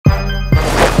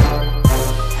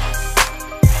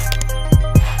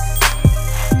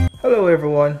Hello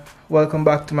everyone, welcome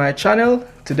back to my channel.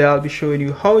 Today I'll be showing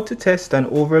you how to test an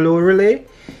overload relay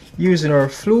using our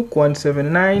Fluke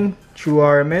 179 True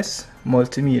RMS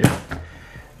multimeter.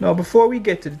 Now before we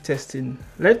get to the testing,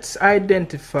 let's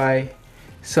identify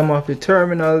some of the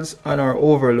terminals on our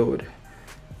overload.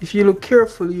 If you look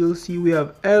carefully, you'll see we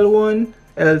have L1,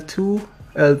 L2,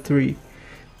 L3.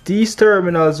 These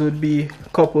terminals would be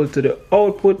coupled to the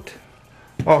output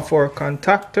of our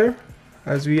contactor,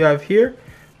 as we have here,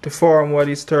 to form what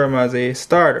is termed as a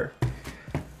starter.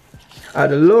 At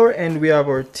the lower end we have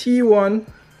our T1,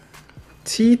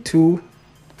 T2,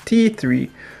 T3,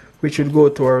 which would go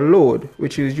to our load,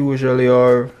 which is usually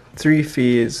our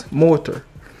three-phase motor.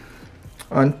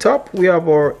 On top we have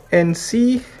our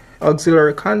NC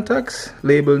auxiliary contacts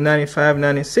labeled 95,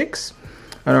 96,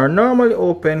 and our normally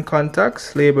open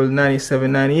contacts labeled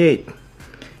 97, 98.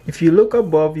 If you look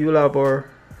above, you'll have our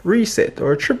reset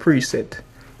or trip reset.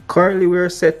 Currently we are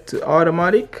set to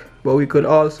automatic, but we could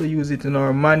also use it in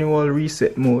our manual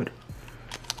reset mode.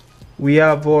 We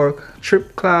have our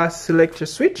trip class selector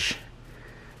switch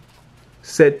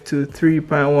set to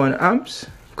 3.1 amps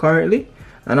currently,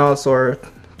 and also our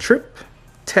trip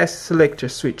test selector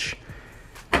switch.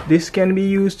 This can be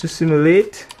used to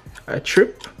simulate a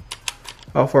trip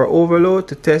of our overload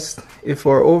to test if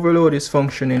our overload is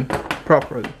functioning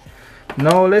properly.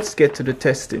 Now let's get to the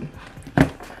testing.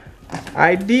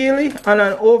 Ideally, on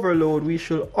an overload, we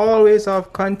should always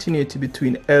have continuity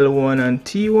between L1 and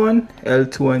T1,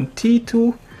 L2 and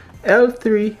T2,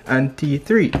 L3 and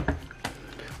T3.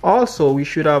 Also, we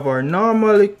should have our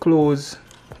normally closed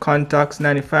contacts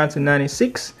 95 to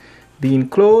 96 being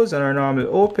closed, and our normally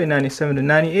open 97 to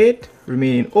 98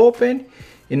 remaining open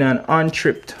in an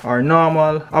untripped or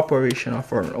normal operation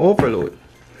of our overload.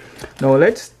 Now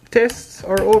let's test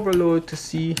our overload to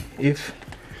see if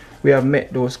we have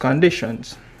met those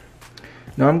conditions.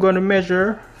 Now I'm going to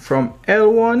measure from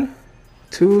L1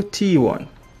 to T1.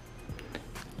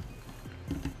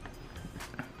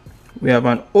 We have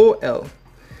an OL.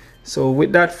 So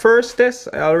with that first test,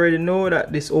 I already know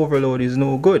that this overload is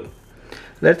no good.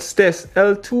 Let's test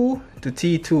L2 to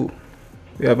T2.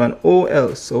 We have an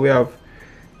OL, so we have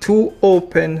two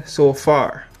open so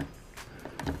far.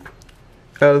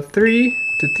 L3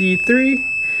 to T3,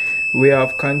 we have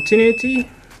continuity,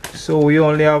 so we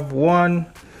only have one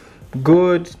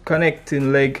good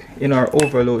connecting leg in our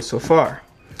overload so far.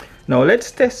 Now let's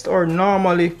test our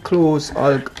normally closed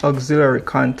auxiliary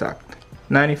contact.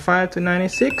 95 to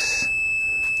 96,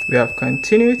 we have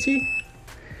continuity.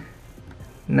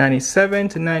 97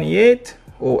 to 98,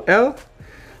 OL,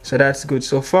 so that's good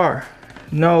so far.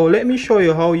 Now let me show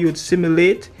you how you'd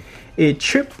simulate a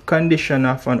trip condition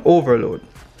of an overload.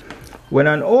 When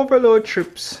an overload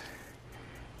trips,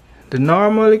 the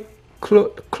normally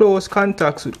closed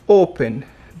contacts would open,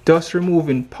 thus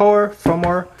removing power from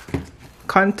our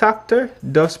contactor,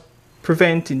 thus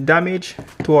preventing damage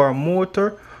to our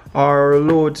motor or our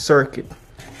load circuit.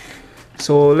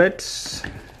 So let's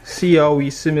see how we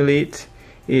simulate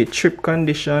a trip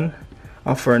condition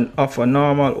of a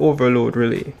normal overload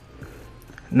relay.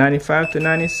 95 to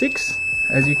 96,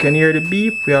 as you can hear the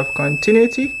beep, we have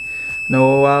continuity.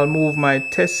 Now I'll move my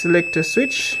test selector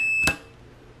switch,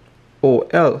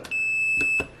 OL,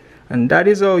 and that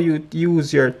is how you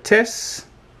use your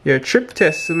trip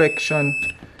test selection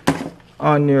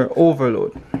on your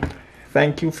overload.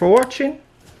 Thank you for watching.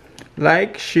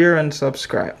 Like, share and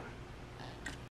subscribe.